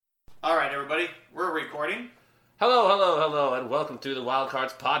All right, everybody, we're recording. Hello, and welcome to the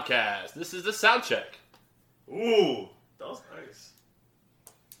Wildcards podcast. This is the sound check. Ooh, that was nice.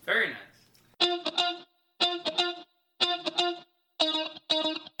 Very nice.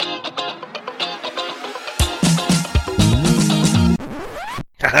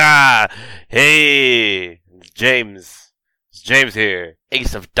 Haha! Hey, James. It's James here,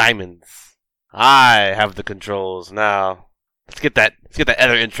 Ace of Diamonds. I have the controls now. Let's get that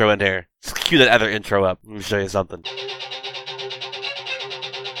other intro in here. Let's cue that other intro up. Let me show you something.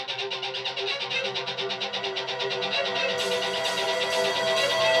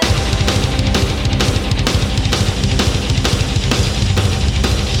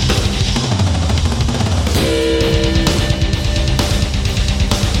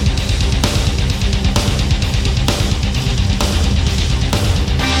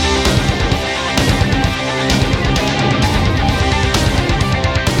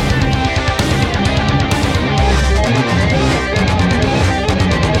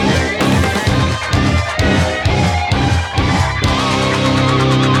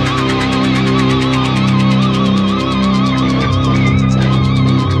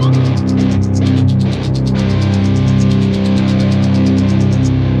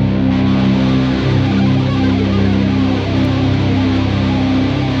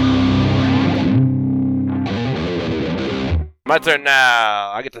 My turn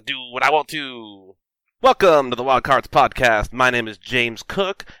now. I get to do what I want to. Welcome to the Wildcards podcast. My name is James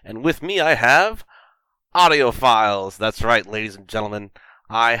Cook, and with me I have audio files. That's right, ladies and gentlemen.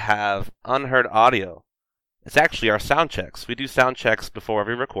 I have unheard audio. It's actually our sound checks. We do sound checks before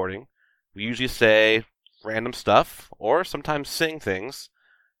every recording. We usually say random stuff, or sometimes sing things,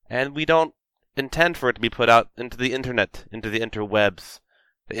 and we don't intend for it to be put out into the internet, into the interwebs,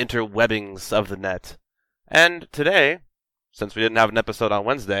 the interwebbings of the net. And today, since we didn't have an episode on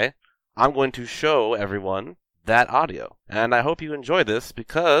Wednesday, I'm going to show everyone that audio. And I hope you enjoy this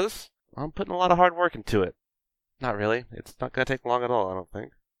because I'm putting a lot of hard work into it. Not really. It's not going to take long at all, I don't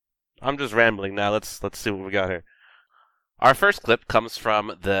think. I'm just rambling now. Let's see what we got here. Our first clip comes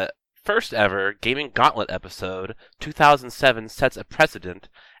from the first ever Gaming Gauntlet episode. 2007 sets a precedent,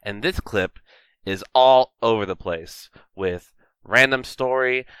 and this clip is all over the place with random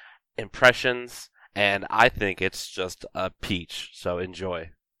story, impressions, and I think it's just a peach, so enjoy.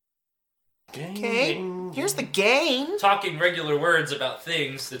 Okay, here's the game. Talking regular words about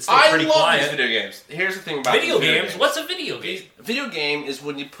things that's still pretty quiet. I love these video games. Here's the thing about video games. What's a video game? Video game is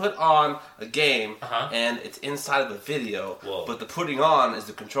when you put on a game and it's inside of a video, Whoa. but the putting on is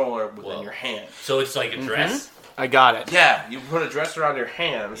the controller within your hand. So it's like a dress? I got it. Yeah, you put a dress around your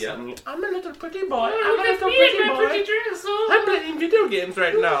hands. Yeah. And I'm a little pretty boy. I'm a little pretty boy. I'm playing video games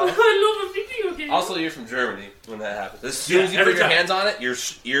right now. I love a video game. Also, you're from Germany when that happens. As soon as you put your hands on it, you're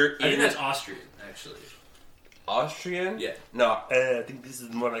I think in that's Austrian, actually. Austrian? Yeah. No, I think this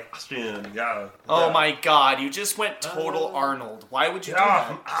is more like Austrian. Yeah. Oh my god, you just went total Arnold. Why would you do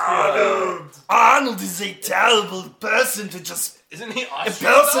that? Arnold. Arnold is a terrible person to just Isn't he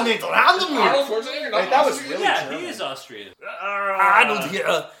Austrian? impersonate randomly. Arnold Schwarzenegger? Wait, that was Austrian? really Yeah, German. he is Austrian. Arnold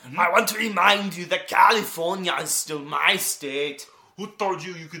here. I want to remind you that California is still my state. Who told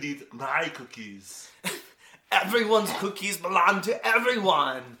you could eat my cookies? Everyone's cookies belong to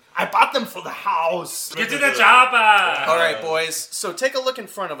everyone. I bought them for the house. Get to the chopper! All right, boys. So take a look in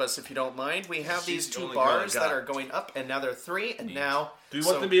front of us, if you don't mind. We have these She's two only bars gonna that go. are going up, and now they're three, and now... Do we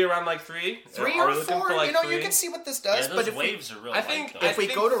want them to be around like 3? Three Are or we looking four? for like you know, 3? you can see what this Yeah, does. those but if waves are real. I think- light, though. if we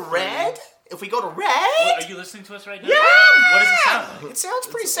think go to three. red, Are you listening to us right now? yeah, What does it sound like? It sounds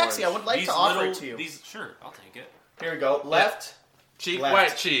pretty sexy. I would like These to offer little- it to you. Sure, I'll take it. Here we go. Left. Cheek, Left.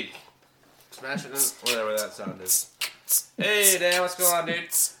 white cheek. Smash it in, whatever that sound is. Hey, Dan, what's going on,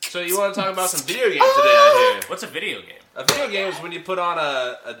 dude? So you want to talk about some video games today, I hear. What's a video game? A video game is when you put on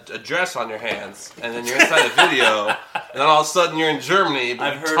a dress on your hands, and then you're inside a video, and then all of a sudden you're in Germany, but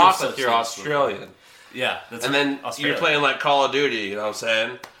I've you heard talk of like such you're things Australian. Yeah, that's And then Australia. you're playing like Call of Duty, you know what I'm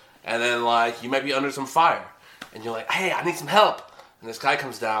saying? And then like you might be under some fire, and you're like, hey, I need some help. And this guy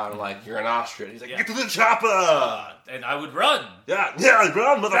comes down, and like, you're an Austrian. He's like, Yeah. get to the chopper! And I would run. Yeah,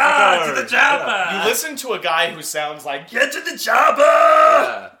 run, motherfucker! Ah, to the chopper! You listen to a guy who sounds like, get to the chopper!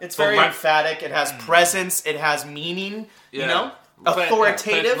 Yeah. It's But very my- emphatic. It has presence. It has meaning. Yeah. You know? But- yeah,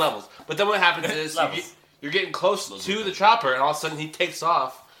 Authoritative. but it's levels. But then what happens is you're getting close to the chopper, and all of a sudden he takes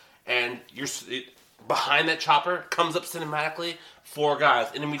off, and behind that chopper comes up cinematically 4 guys,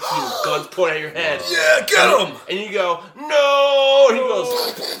 and in between guns pointing at your head. Yeah, get him! And you go, no! And he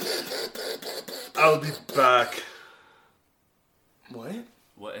goes, I'll be back. What?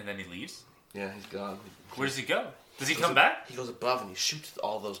 What? And then he leaves? Yeah, he's gone. Where does he go? Does he come back? He goes above and he shoots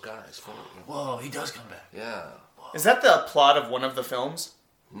all those guys for you. Whoa, he does come back. Yeah. Is that the plot of one of the films?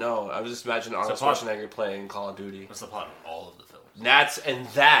 No, I was just imagining Arnold Schwarzenegger playing Call of Duty. What's the plot of all of the films?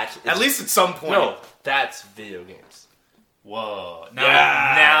 That is, At least at some point. no, that's video games. Whoa. Yeah.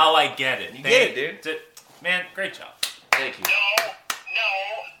 Now I get it. You get it, dude. Man, great job. Thank you.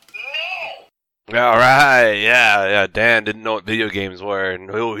 All right, yeah. Dan didn't know what video games were, and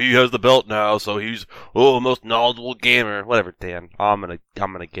he has the belt now, so he's most knowledgeable gamer. Whatever, Dan. I'm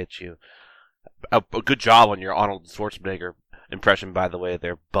gonna get you. A good job on your Arnold Schwarzenegger impression, by the way,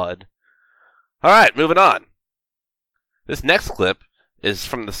 there, bud. All right, moving on. This next clip is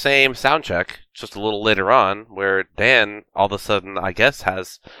from the same sound check, just a little later on, where Dan all of a sudden, I guess,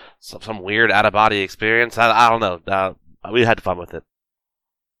 has some weird out-of-body experience. I don't know. We had fun with it.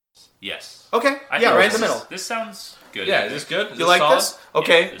 Yes. Okay, I yeah, think right in the middle. This sounds good. Yeah, is this good? Is You this like solid? this?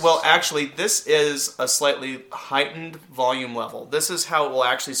 Okay, Yeah, this well, is- actually, this is a slightly heightened volume level. This is how it will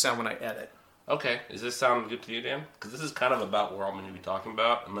actually sound when I edit. Okay. Does this sound good to you, Dan? Because this is kind of about where I'm going to be talking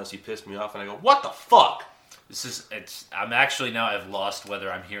about, unless you piss me off and I go, what the fuck? I'm actually now I've lost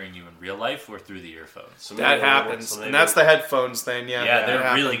whether I'm hearing you in real life or through the earphones. So That maybe- happens, so maybe- and that's the headphones thing, yeah. Yeah, that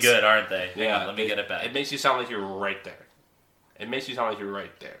they're really happens. good, aren't they? Hang Yeah, on, let me get it back. It makes you sound like you're right there. It makes you sound like you're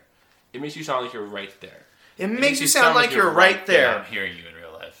right there. It makes you sound like you're right there. It makes you sound like you're right Yeah, there. I'm hearing you in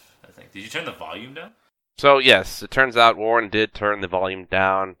real life, I think. Did you turn the volume down? So, yes, it turns out Warren did turn the volume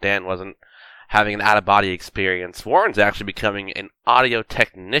down. Dan wasn't having an out-of-body experience. Warren's actually becoming an audio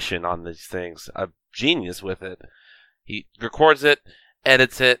technician on these things, a genius with it. He records it,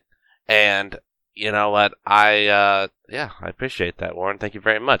 edits it, and you know what? I appreciate that, Warren. Thank you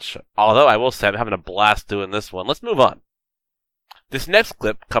very much. Although I will say I'm having a blast doing this one. Let's move on. This next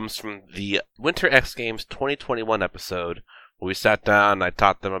clip comes from the Winter X Games 2021 episode, where we sat down and I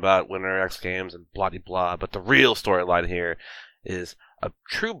taught them about Winter X Games and blah blah. But the real storyline here is a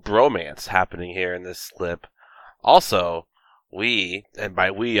true bromance happening here in this clip. Also, we, and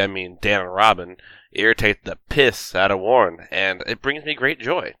by we I mean Dan and Robin, irritate the piss out of Warren, and it brings me great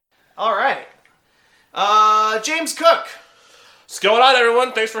joy. All right. James Cook. What's going on,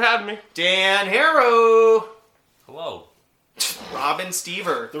 everyone? Thanks for having me. Dan Harrow. Hello. Robin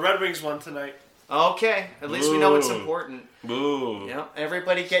Stever. The Red Wings won tonight. Okay, at least we know it's Ooh. important. Boo. Yeah,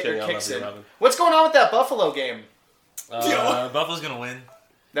 everybody get Kidding, your I kicks love you, in. Robin. What's going on with that Buffalo game? Buffalo's gonna win.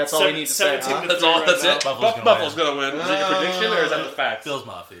 That's all we need to say. 17 Huh? to That's all. right That's now. it. Buffalo's Buffalo's gonna gonna win. Is that your prediction or is that the fact? Bills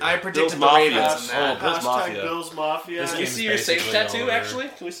Mafia. I predicted the Mafia. Ravens in that. Bills Hashtag Mafia. Bills Mafia. This Can we game's see your Saints basically tattoo, over. actually?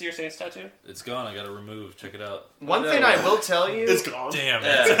 Can we see your Saints tattoo? It's gone. I got it removed. Check it out. One thing I will tell you It's gone. Damn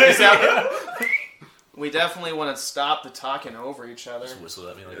Yeah. it. is that we definitely want to stop the talking over each other. Just whistle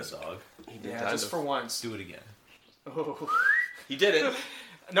at me like a dog. Yeah, just for once. Do it again. Oh. He did it.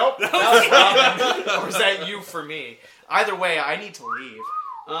 Nope, that was Robin. Or is that you for me? Either way, I need to leave.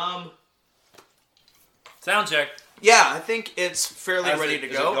 Sound check. Yeah, I think it's fairly ready to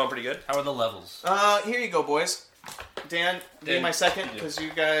Is it go. going pretty good? How are the levels? Here you go, boys. Dan, be Dan, my second, because you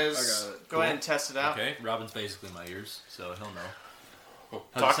guys I got it. go ahead and test it out. Okay, Robin's basically my ears, so he'll know.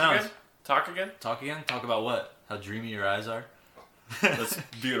 How's Talk it sound? again? Talk again? Talk again? Talk about what? How dreamy your eyes are? That's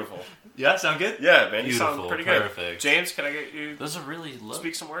beautiful. Yeah, sound good? Yeah, man, you Beautiful, sound pretty good. perfect. James, can I get you Those are really low.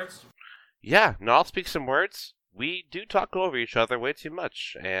 speak some words? Yeah, no, I'll speak some words. We do talk over each other way too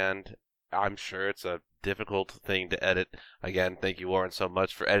much, and I'm sure it's a difficult thing to edit. Again, thank you, Warren, so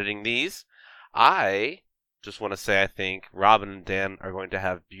much for editing these. I just want to say I think Robin and Dan are going to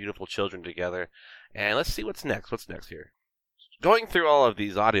have beautiful children together, and let's see what's next. What's next here? Going through all of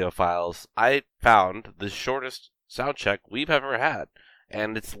these audio files, I found the shortest sound check we've ever had,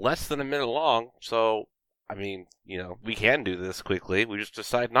 and it's less than a minute long, so I mean, we can do this quickly. We just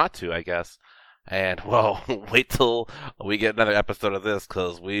decide not to, I guess. And, well, wait till we get another episode of this,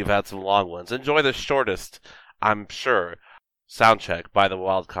 because we've had some long ones. Enjoy the shortest, I'm sure, sound check by the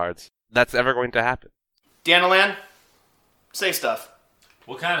Wildcards that's ever going to happen. Danalan, say stuff.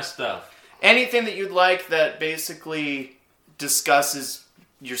 What kind of stuff? Anything that you'd like that basically discusses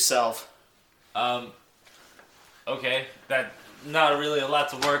yourself. Okay, that not really a lot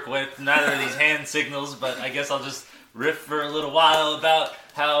to work with. Neither of these hand signals, but I guess I'll just riff for a little while about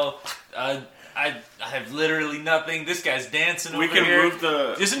how I have literally nothing. This guy's dancing We over can here. move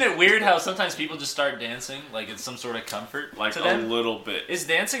the Isn't it weird how sometimes people just start dancing like it's some sort of comfort like to a them? little bit. Is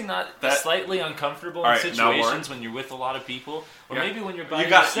dancing not That- slightly uncomfortable All in right, now, Warren. situations when you're with a lot of people, or Yeah. maybe when you're by You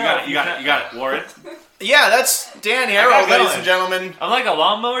got it. yourself? You got it, Warren. Yeah, that's Dan Harrow, got ladies going. and gentlemen. I'm like a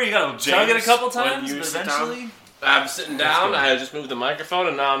lawnmower. You gotta chug it a James, couple when times, you but sit eventually. I'm sitting down. I just moved the microphone,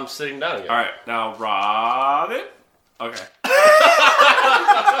 and now I'm sitting down again. All right, now Robin. Okay,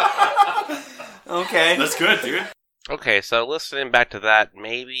 Okay. that's good, dude. Okay, so listening back to that,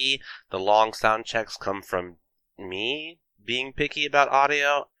 maybe the long sound checks come from me being picky about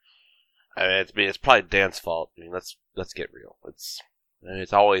audio. I mean, it's probably Dan's fault. I mean, let's get real.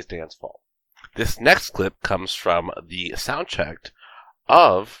 It's always Dan's fault. This next clip comes from the sound check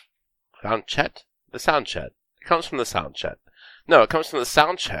of the sound check. It comes from the sound check. No, it comes from the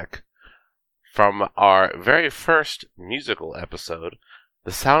sound check from our very first musical episode,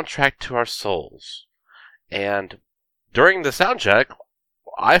 the soundtrack to our souls. And during the sound check,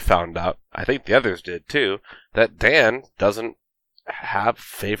 I found out, I think the others did too, that Dan doesn't have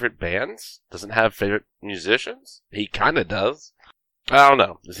favorite bands, doesn't have favorite musicians. He kind of does. I don't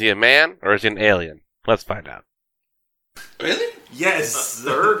know. Is he a man or is he an alien? Let's find out. Really? Yes.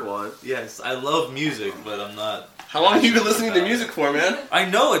 Third one. Yes, I love music, but I'm not. How long have you been listening to music for, man? I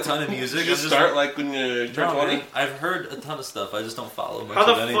know a ton of music. Did you just start like when you turned 20? Man, I've heard a ton of stuff. I just don't follow much How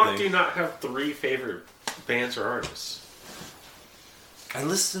of the anything. fuck do you not have 3 favorite bands or artists? I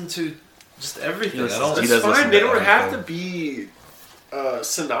listen to just everything. He I don't. He That's does listen fine. They to don't have to everything. be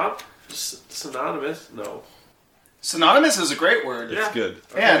synonymous. No. Synonymous is a great word. Yeah. It's good.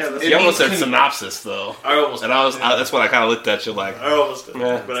 Yeah, that's- it You almost means said synopsis, though. I almost. And I was, yeah. that's when I kind of looked at you like, I almost did,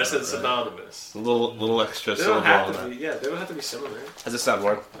 Yeah. but I said synonymous. a little extra They don't syllable on have to that. be. Yeah, they don't have to be similar. How's it sound,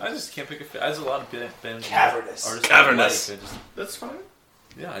 Warren? I just can't pick a. There's a lot of bands. Cavernous. Artists Cavernous. I like. That's fine.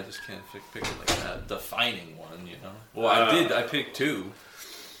 Yeah, I just can't pick it like that. Defining one, you know. Well, I did. I picked 2. You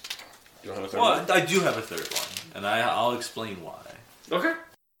don't have a third Well, one? I do have a third one, and I'll explain why. Okay.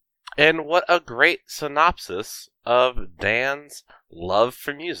 And what a great synopsis of Dan's love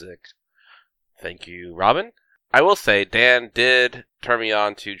for music. Thank you, Robin. I will say, Dan did turn me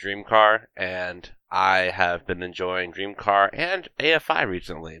on to Dreamcar, and I have been enjoying Dreamcar and AFI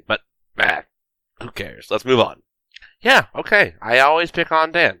recently, but man, who cares? Let's move on. Yeah, okay. I always pick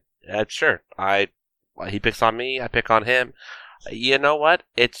on Dan. Sure. He picks on me, I pick on him. You know what?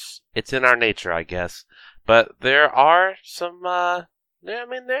 It's in our nature, I guess. But there are some,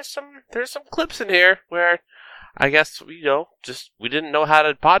 there's some clips in here where I guess, we didn't know how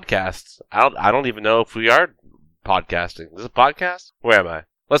to podcast. I don't even know if we are podcasting. Is this a podcast? Where am I?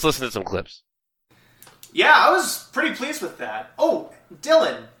 Let's listen to some clips. Yeah, I was pretty pleased with that. Oh,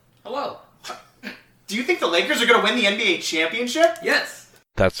 Dylan, Hello. do you think the Lakers are going to win the NBA championship? Yes.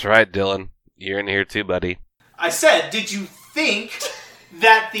 That's right, Dylan. You're in here too, buddy. I said, did you think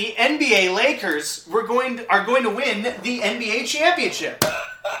that the NBA Lakers are going to win the NBA championship?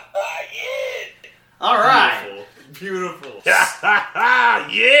 All right. Beautiful. yes!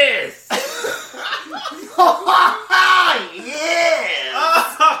 Yes.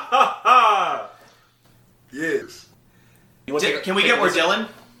 Yes. Can we get more Dylan?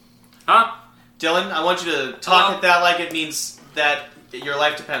 Huh? Dylan, I want you to talk at that like it means that your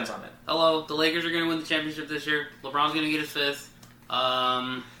life depends on it. Hello, the Lakers are going to win the championship this year. LeBron's going to get his 5th.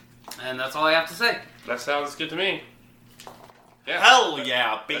 And that's all I have to say. That sounds good to me. Yeah. Hell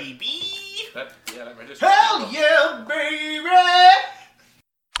yeah, baby! That registers. Hell yeah, baby!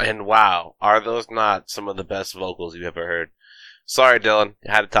 And wow, are those not some of the best vocals you've ever heard? Sorry, Dylan.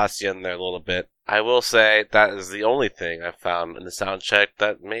 I had to toss you in there a little bit. I will say that is the only thing I found in the sound check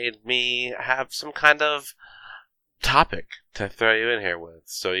that made me have some kind of topic to throw you in here with.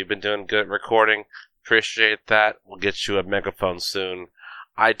 So you've been doing good at recording. Appreciate that. We'll get you a megaphone soon.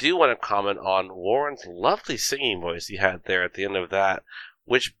 I do want to comment on Warren's lovely singing voice he had there at the end of that,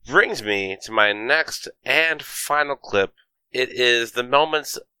 which brings me to my next and final clip. It is the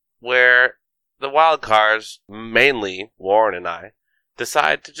moments where the Wildcards, mainly Warren and I,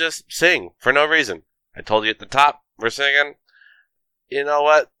 decide to just sing for no reason. I told you at the top, we're singing. You know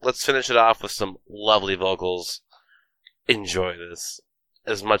what? Let's finish it off with some lovely vocals. Enjoy this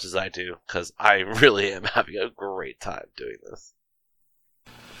as much as I do, because I really am having a great time doing this.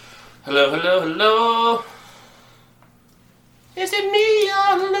 Hello, hello, hello. Is it me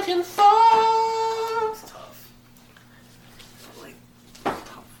you're looking for? It's tough.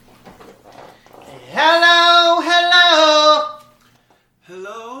 Hello, hello!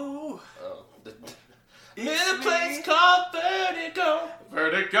 Hello. Oh, In in a place called Vertigo.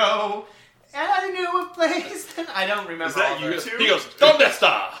 Vertigo. And I knew a place that I don't remember. Is that all you that. two? He goes, ¿Dónde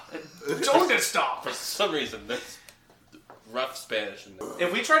está? Don't stop. For some reason, there's rough Spanish in there.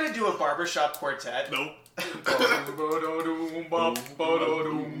 If we try to do a barbershop quartet. Nope.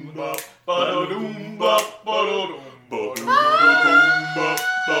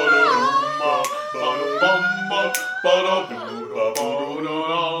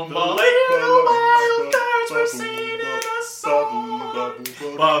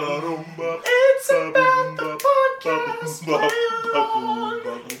 It's about the podcast.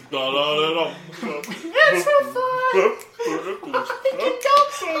 It's the But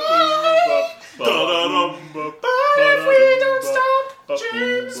if we don't stop,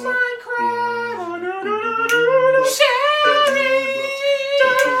 James might cry.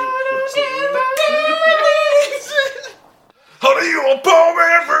 Honey, you'll pull me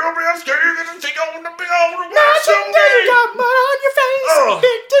and bring me upstairs and take on the big old Now someday you got mud on your face,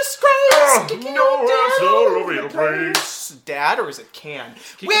 big disgrace, kicking no, you that's down all all over over the the place. place. Dad, or is it Can?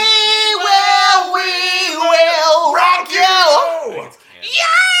 We We will rock you.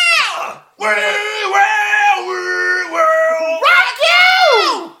 Yeah! will Rock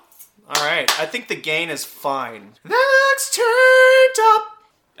you! Alright, I think the gain is fine. Next turned up.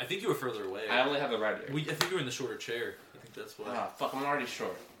 I think you were further away. I only have the right ear. I think you were in the shorter chair. I think that's why. Ah, fuck, I'm already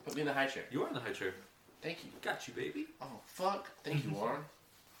short. Put me in the high chair. You are in the high chair. Thank you. Got you, baby. Oh, fuck. Thank you, Warren.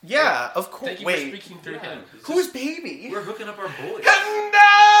 Yeah, of course. Thank you Wait, for speaking through him. who's baby? We're hooking up our boys. And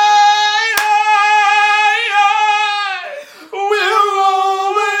will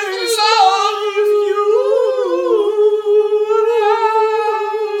always love you.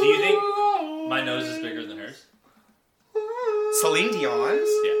 Do you think my nose is bigger than hers? Celine Dion's?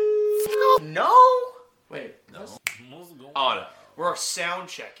 Yeah. No. Wait. No. Oh, no. We're sound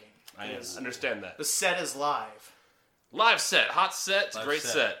checking. I understand that. The set is live. Live set. Hot set. It's a great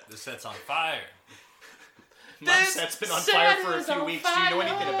set. The set's on fire. My set's been on fire for a few weeks. Do you know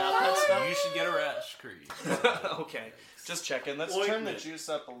anything about that stuff? You should get a rash cream. Okay, just checking. Let's turn the juice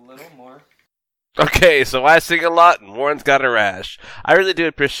up a little more. Okay, so I sing a lot and Warren's got a rash. I really do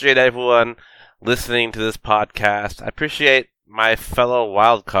appreciate everyone listening to this podcast. I appreciate my fellow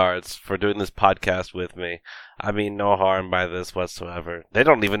Wildcards for doing this podcast with me. I mean no harm by this whatsoever. They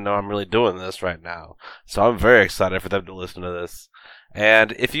don't even know I'm really doing this right now. So I'm very excited for them to listen to this.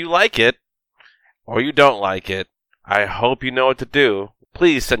 And if you like it, or you don't like it, I hope you know what to do.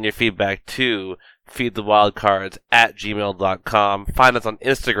 Please send your feedback to feedthewildcards@gmail.com. Find us on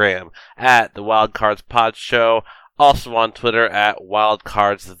Instagram at the Wildcards Pod Show. Also on Twitter at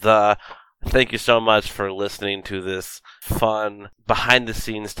WildcardsThe. Thank you so much for listening to this fun,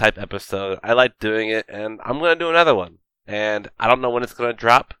 behind-the-scenes type episode. I like doing it, and I'm going to do another one. And I don't know when it's going to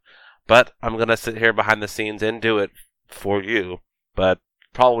drop, but I'm going to sit here behind the scenes and do it for you. But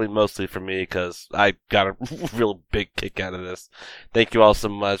probably mostly for me, because I got a real big kick out of this. Thank you all so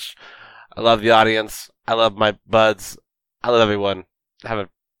much. I love the audience. I love my buds. I love everyone. Have a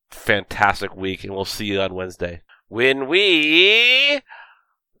fantastic week, and we'll see you on Wednesday. When we...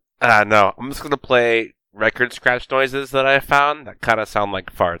 no, I'm just going to play record scratch noises that I found that kind of sound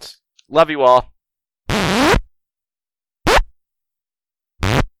like farts. Love you all.